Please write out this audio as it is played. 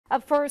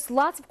Up first,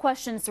 lots of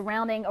questions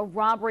surrounding a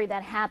robbery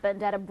that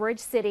happened at a Bridge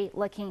City,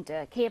 La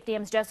Quinta.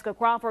 KFDM's Jessica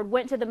Crawford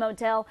went to the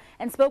motel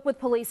and spoke with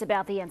police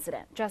about the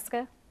incident.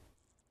 Jessica?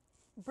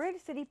 Bridge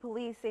City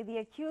police say the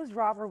accused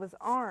robber was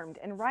armed,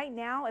 and right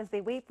now, as they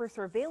wait for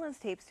surveillance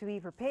tapes to be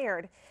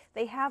prepared,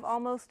 they have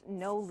almost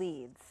no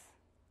leads.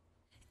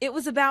 It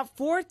was about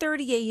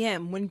 4:30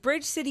 a.m. when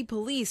Bridge City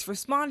police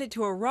responded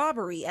to a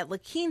robbery at La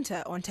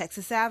Quinta on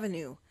Texas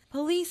Avenue.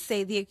 Police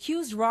say the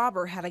accused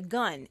robber had a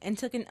gun and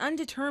took an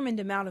undetermined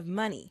amount of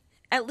money.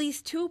 At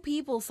least 2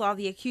 people saw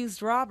the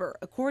accused robber,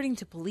 according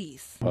to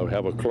police. We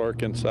have a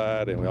clerk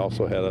inside, and we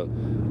also had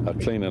a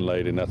cleaning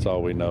lady, and that's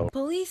all we know.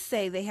 Police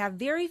say they have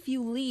very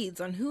few leads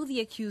on who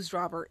the accused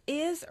robber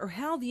is or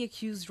how the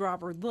accused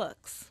robber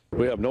looks.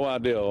 We have no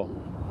idea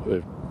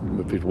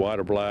if he's white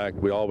or black.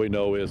 All we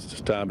know is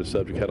this time the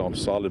subject had on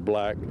solid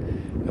black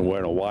and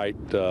wearing a white,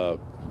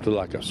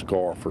 like a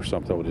scarf or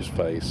something with his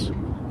face.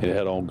 And he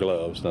had on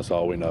gloves, and that's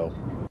all we know.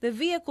 The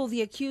vehicle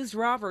the accused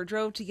robber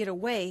drove to get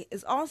away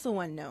is also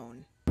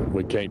unknown.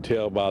 We can't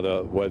tell by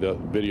the way the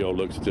video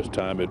looks at this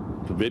time.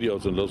 The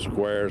video's in little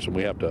squares, and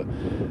we have to,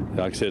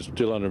 like I said, it's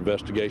still under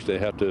investigation.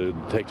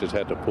 Texas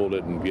had to pull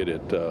it and get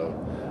it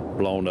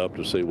blown up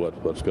to see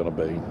what's going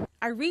to be.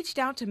 I reached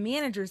out to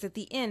managers at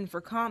the inn for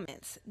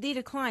comments. They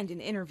declined an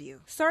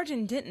interview.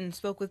 Sergeant Denton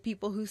spoke with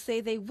people who say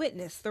they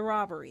witnessed the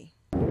robbery.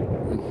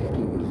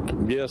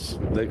 Yes,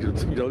 they're a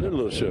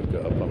little shook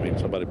up. I mean,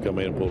 somebody come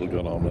in and pulled a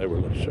gun on them. They were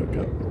a little shook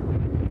up.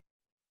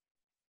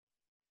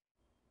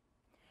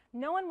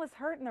 No one was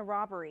hurt in the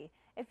robbery.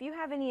 If you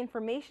have any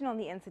information on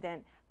the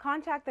incident,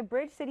 contact the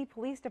Bridge City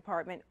Police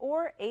Department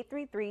or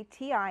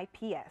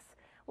 833-TIPS.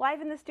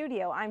 Live in the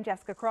studio, I'm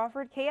Jessica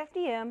Crawford,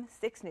 KFDM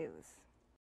 6 News.